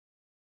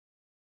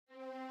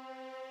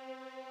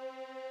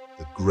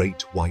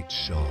great white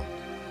shark.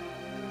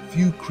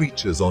 Few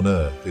creatures on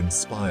Earth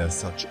inspire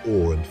such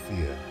awe and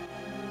fear.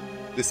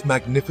 This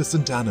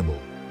magnificent animal,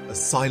 a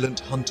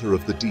silent hunter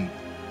of the deep,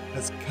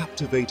 has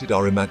captivated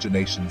our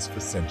imaginations for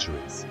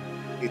centuries.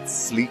 Its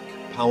sleek,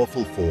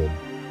 powerful form,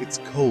 its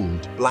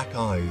cold, black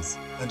eyes,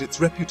 and its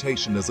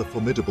reputation as a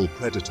formidable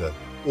predator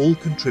all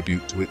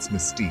contribute to its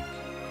mystique.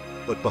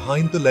 But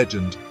behind the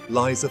legend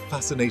lies a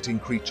fascinating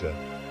creature,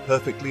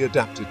 perfectly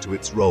adapted to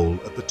its role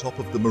at the top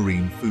of the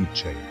marine food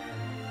chain.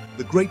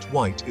 The great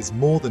white is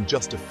more than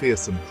just a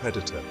fearsome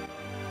predator.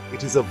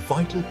 It is a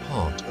vital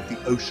part of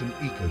the ocean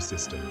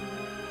ecosystem.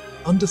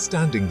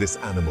 Understanding this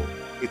animal,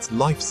 its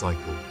life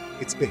cycle,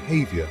 its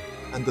behavior,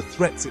 and the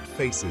threats it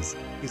faces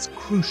is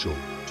crucial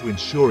to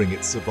ensuring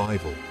its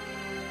survival.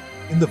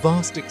 In the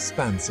vast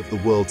expanse of the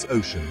world's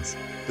oceans,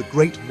 the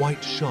great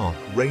white shark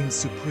reigns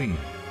supreme,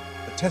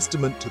 a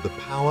testament to the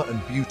power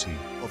and beauty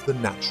of the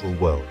natural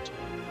world.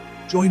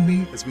 Join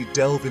me as we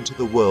delve into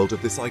the world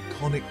of this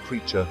iconic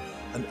creature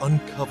and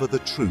uncover the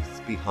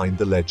truth behind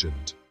the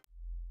legend.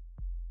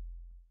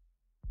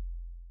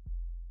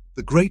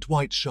 The great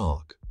white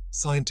shark,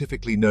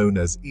 scientifically known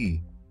as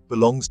E,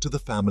 belongs to the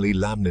family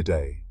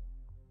Lamnidae.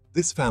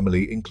 This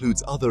family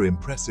includes other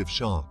impressive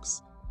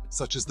sharks,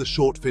 such as the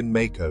shortfin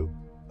mako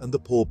and the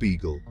paw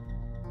beagle.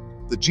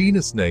 The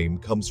genus name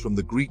comes from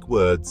the Greek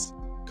words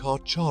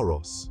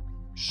karcharos,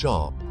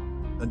 sharp,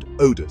 and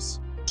odous,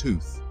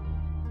 tooth,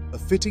 a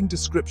fitting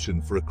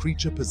description for a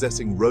creature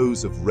possessing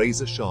rows of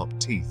razor-sharp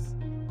teeth.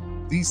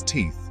 These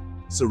teeth,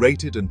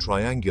 serrated and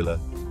triangular,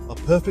 are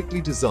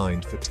perfectly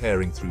designed for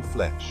tearing through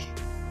flesh.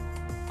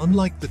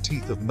 Unlike the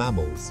teeth of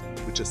mammals,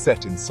 which are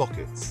set in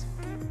sockets,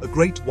 a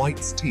great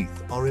white's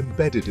teeth are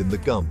embedded in the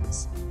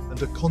gums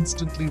and are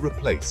constantly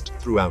replaced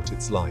throughout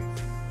its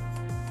life.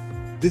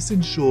 This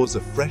ensures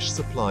a fresh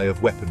supply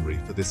of weaponry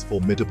for this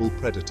formidable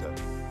predator.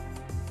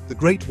 The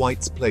great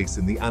white's place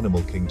in the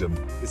animal kingdom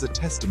is a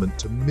testament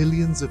to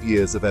millions of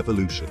years of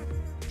evolution,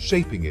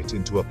 shaping it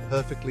into a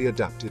perfectly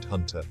adapted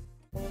hunter.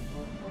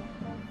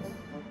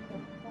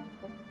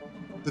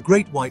 The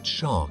great white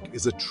shark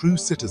is a true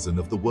citizen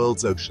of the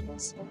world's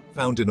oceans,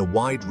 found in a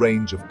wide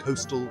range of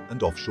coastal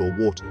and offshore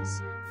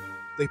waters.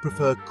 They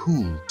prefer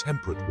cool,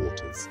 temperate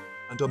waters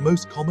and are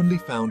most commonly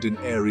found in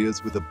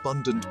areas with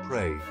abundant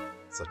prey,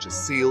 such as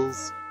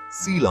seals,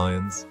 sea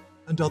lions,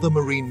 and other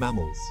marine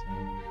mammals.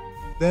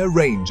 Their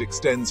range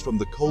extends from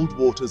the cold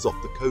waters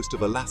off the coast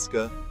of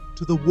Alaska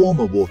to the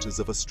warmer waters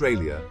of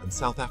Australia and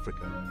South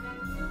Africa.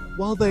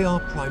 While they are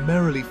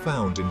primarily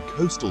found in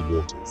coastal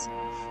waters,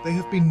 they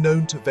have been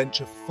known to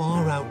venture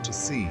far out to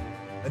sea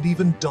and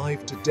even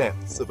dive to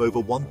depths of over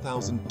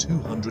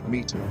 1,200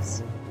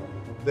 meters.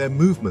 Their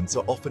movements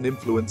are often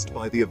influenced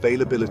by the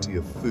availability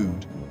of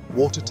food,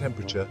 water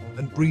temperature,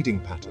 and breeding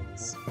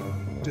patterns.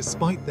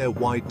 Despite their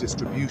wide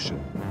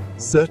distribution,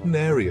 certain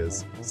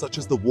areas, such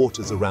as the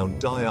waters around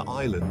Dyer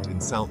Island in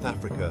South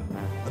Africa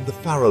and the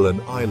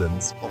Farallon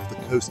Islands off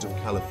the coast of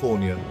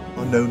California,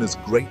 are known as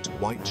great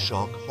white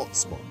shark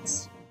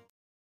hotspots.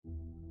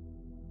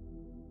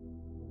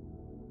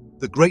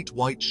 The great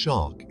white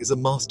shark is a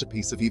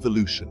masterpiece of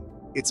evolution,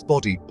 its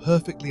body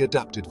perfectly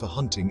adapted for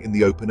hunting in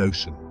the open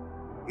ocean.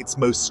 Its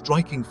most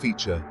striking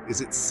feature is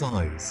its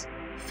size.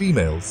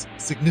 Females,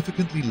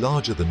 significantly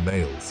larger than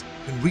males,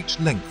 can reach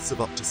lengths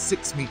of up to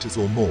 6 meters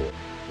or more,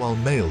 while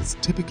males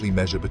typically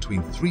measure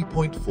between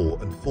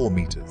 3.4 and 4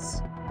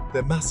 meters.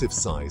 Their massive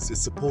size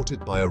is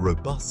supported by a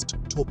robust,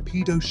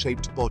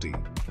 torpedo-shaped body,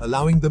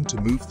 allowing them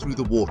to move through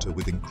the water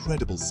with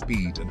incredible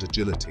speed and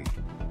agility.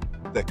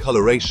 Their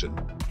coloration,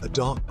 a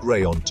dark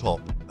grey on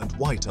top and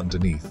white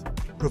underneath,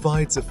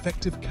 provides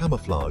effective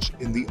camouflage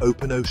in the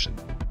open ocean.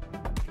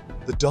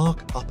 The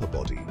dark upper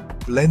body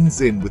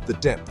blends in with the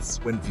depths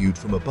when viewed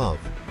from above,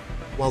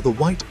 while the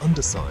white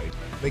underside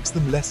makes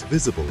them less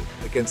visible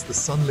against the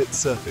sunlit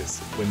surface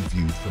when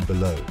viewed from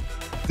below.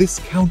 This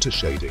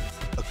countershading,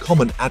 a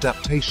common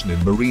adaptation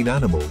in marine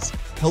animals,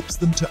 helps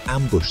them to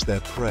ambush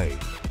their prey.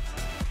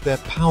 Their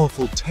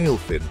powerful tail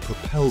fin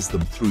propels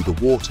them through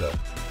the water,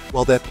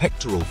 while their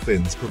pectoral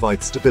fins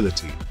provide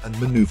stability and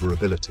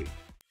maneuverability.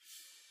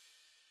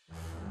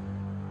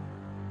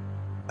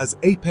 As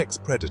apex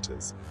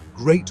predators,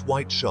 great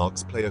white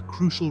sharks play a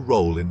crucial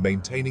role in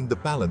maintaining the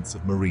balance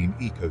of marine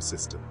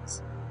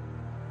ecosystems.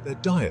 Their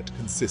diet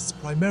consists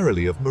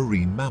primarily of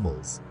marine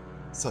mammals,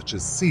 such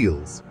as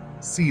seals,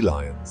 sea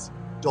lions,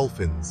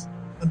 dolphins,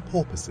 and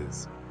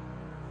porpoises.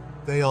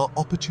 They are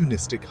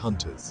opportunistic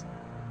hunters,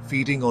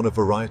 feeding on a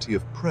variety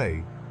of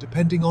prey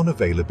depending on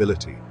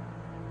availability.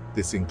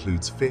 This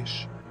includes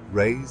fish,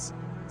 rays,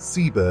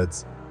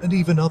 seabirds, and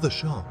even other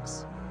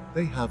sharks.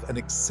 They have an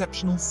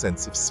exceptional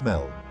sense of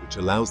smell, which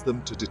allows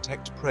them to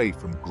detect prey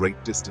from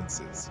great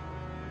distances.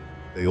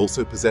 They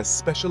also possess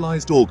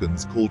specialized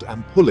organs called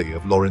ampullae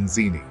of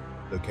Lorenzini,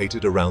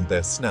 located around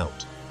their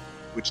snout,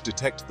 which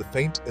detect the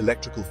faint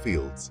electrical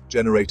fields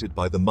generated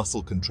by the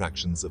muscle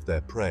contractions of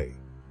their prey.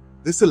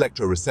 This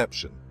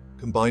electroreception,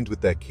 combined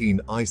with their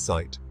keen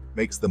eyesight,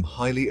 makes them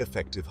highly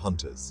effective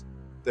hunters.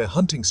 Their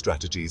hunting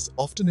strategies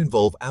often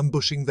involve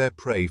ambushing their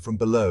prey from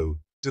below,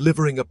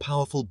 delivering a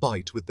powerful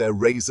bite with their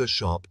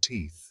razor-sharp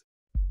teeth.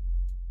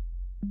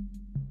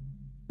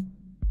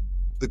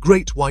 The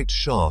great white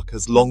shark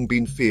has long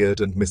been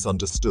feared and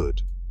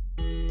misunderstood.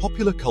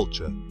 Popular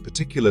culture,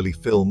 particularly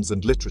films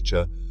and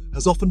literature,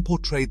 has often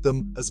portrayed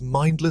them as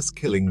mindless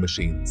killing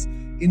machines,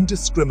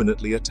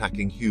 indiscriminately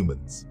attacking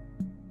humans.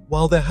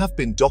 While there have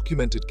been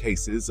documented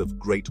cases of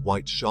great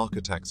white shark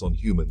attacks on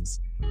humans,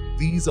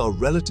 these are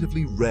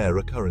relatively rare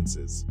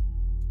occurrences.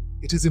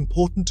 It is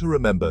important to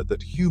remember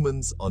that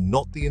humans are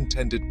not the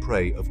intended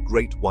prey of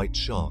great white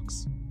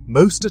sharks.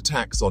 Most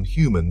attacks on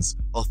humans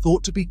are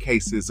thought to be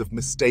cases of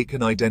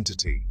mistaken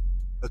identity,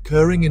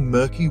 occurring in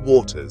murky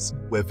waters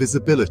where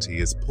visibility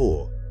is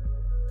poor.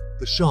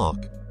 The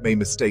shark may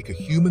mistake a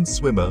human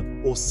swimmer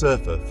or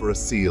surfer for a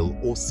seal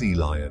or sea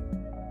lion.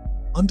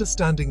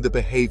 Understanding the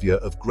behavior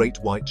of great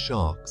white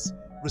sharks,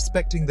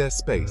 respecting their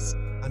space,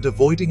 and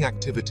avoiding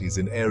activities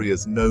in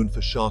areas known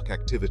for shark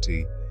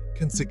activity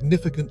can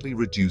significantly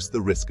reduce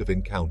the risk of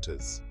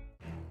encounters.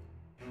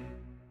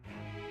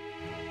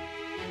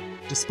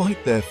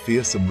 Despite their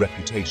fearsome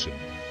reputation,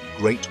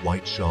 great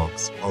white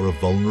sharks are a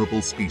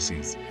vulnerable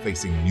species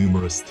facing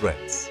numerous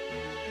threats.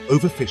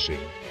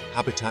 Overfishing,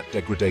 habitat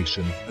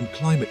degradation, and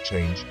climate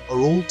change are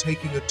all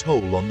taking a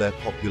toll on their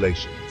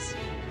populations.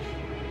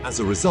 As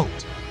a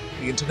result,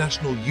 the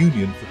International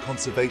Union for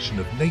Conservation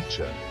of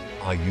Nature,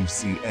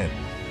 IUCN,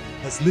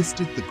 has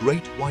listed the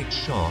great white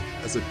shark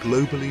as a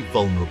globally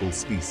vulnerable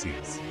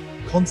species.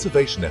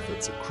 Conservation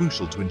efforts are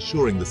crucial to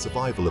ensuring the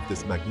survival of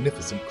this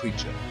magnificent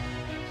creature.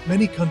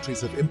 Many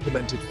countries have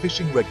implemented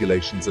fishing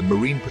regulations and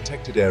marine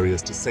protected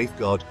areas to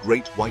safeguard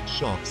great white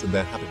sharks and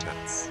their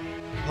habitats.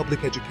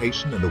 Public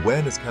education and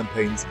awareness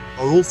campaigns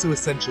are also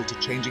essential to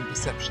changing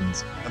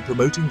perceptions and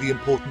promoting the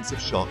importance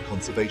of shark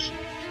conservation.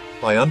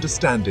 By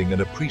understanding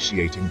and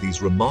appreciating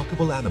these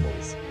remarkable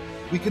animals,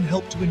 we can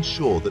help to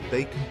ensure that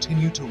they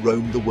continue to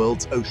roam the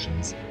world's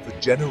oceans for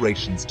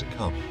generations to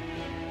come.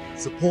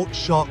 Support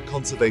shark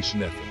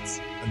conservation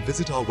efforts and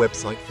visit our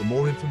website for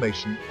more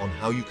information on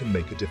how you can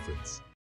make a difference.